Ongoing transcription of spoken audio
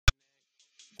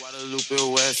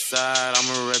WWII West Side,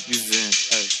 I'ma represent.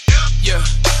 Hey. Yeah,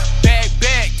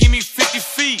 bag, give me 50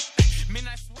 feet.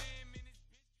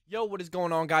 Yo, what is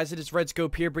going on, guys? It is Red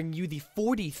Scope here, bringing you the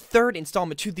 43rd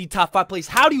installment to the top 5 plays.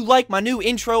 How do you like my new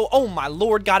intro? Oh my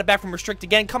lord, got it back from Restrict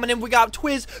again. Coming in, we got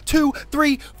Twiz 2,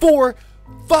 3, 4,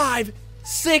 5,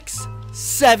 6,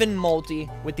 7 multi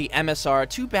with the MSR.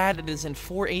 Too bad it is in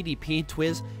 480p.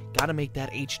 Twiz, gotta make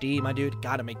that HD, my dude.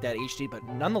 Gotta make that HD, but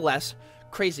nonetheless,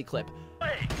 crazy clip.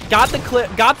 Got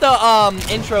the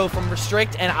intro from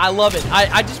Restrict, and I love it.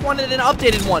 I just wanted an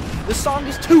updated one. The song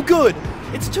is too good.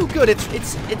 It's too good.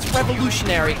 It's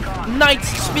revolutionary. Knights,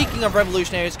 speaking of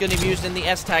revolutionary, is going to be used in the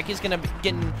S-Tac. He's gonna be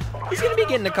getting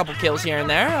a couple kills here and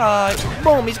there.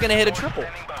 Boom, he's gonna hit a triple.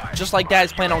 Just like that,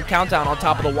 he's playing on Countdown on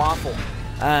top of the waffle.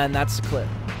 And that's the clip.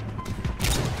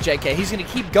 JK, he's gonna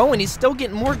keep going. He's still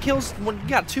getting more kills. When you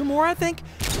got 2 more, I think.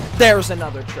 There's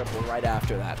another triple right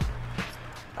after that.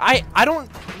 I don't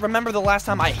remember the last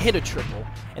time I hit a triple,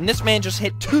 and this man just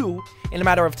hit 2 in a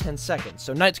matter of 10 seconds.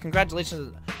 So, Knights,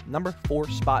 congratulations. Number 4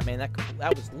 spot, man.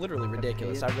 That was literally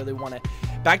ridiculous. I really want to.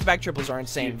 Back-to-back triples are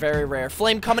insane. Very rare.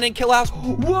 Flame coming in, kill house.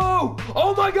 Whoa!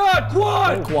 Oh my god!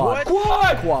 Quad! Quad.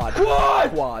 Quad! Quad.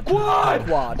 Quad! Quad. Quad!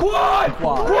 Quad. Quad!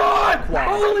 Quad!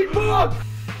 Holy fuck!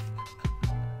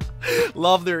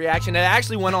 Love the reaction. It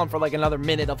actually went on for like another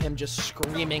minute of him just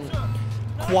screaming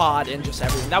quad and just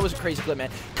everything. That was a crazy clip,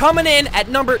 man. Coming in at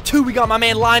number 2, we got my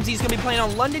man Limes. He's gonna be playing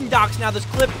on London Docks now. This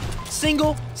clip,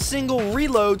 single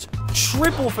reloads,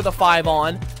 triple for the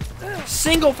 5-on,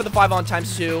 single for the 5-on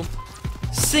times 2,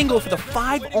 single for the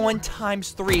 5-on times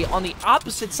 3 on the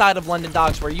opposite side of London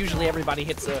Docks, where usually everybody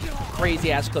hits a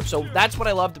crazy ass clip. So that's what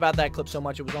I loved about that clip so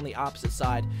much. It was on the opposite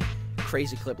side.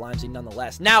 Crazy clip, Limesy,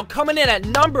 nonetheless. Now, coming in at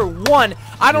number 1,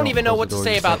 I don't even know what to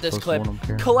say about this clip.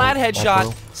 Collad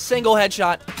headshot, single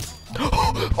headshot.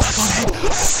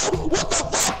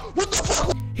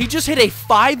 He just hit a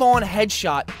 5-on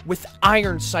headshot with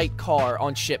iron sight car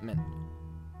on shipment.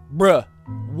 Bruh.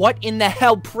 What in the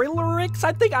hell? Prilorix?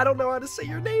 I don't know how to say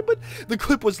your name, but the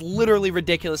clip was literally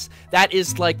ridiculous. That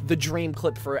is like the dream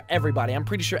clip for everybody. I'm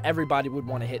pretty sure everybody would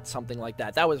want to hit something like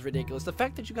that. That was ridiculous. The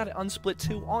fact that you got an unsplit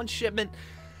 2 on shipment,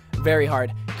 very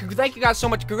hard. Thank you guys so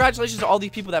much. Congratulations to all these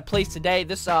people that placed today.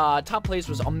 This top plays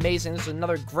was amazing. This is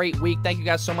another great week. Thank you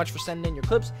guys so much for sending in your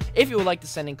clips. If you would like to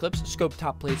send in clips,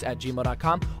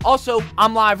 scopetopplays@gmail.com. Also,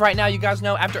 I'm live right now. You guys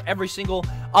know after every single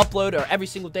upload or every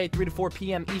single day, 3 to 4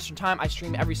 p.m. Eastern time, I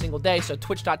stream every single day. So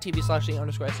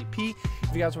twitch.tv/the_SCP.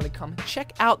 If you guys want to come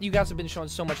check out, you guys have been showing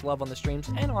so much love on the streams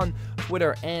and on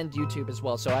Twitter and YouTube as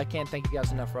well. So I can't thank you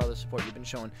guys enough for all the support you've been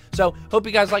showing. So hope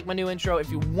you guys like my new intro. If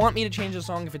you want me to change the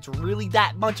song, if it's really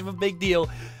that much of a big deal,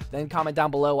 then comment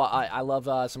down below. I love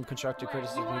some constructive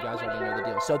criticism. You guys already know the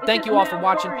deal. So thank you all for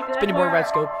watching. It's been your boy Red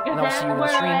Scope, and I will see you in the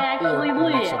stream or in the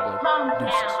next upload.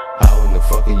 Deuces. How in the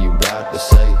fuck are you about to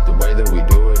say? The way that we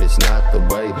do it, it's not the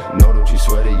way. No, don't you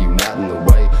sweat it, you not in the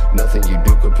way. Nothing you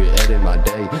do could put in my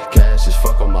day. Cash is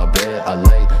fuck on my bed, I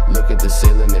lay. Look at the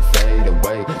ceiling and fade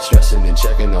away. Stressing and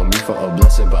checking on me for a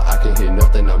blessing, but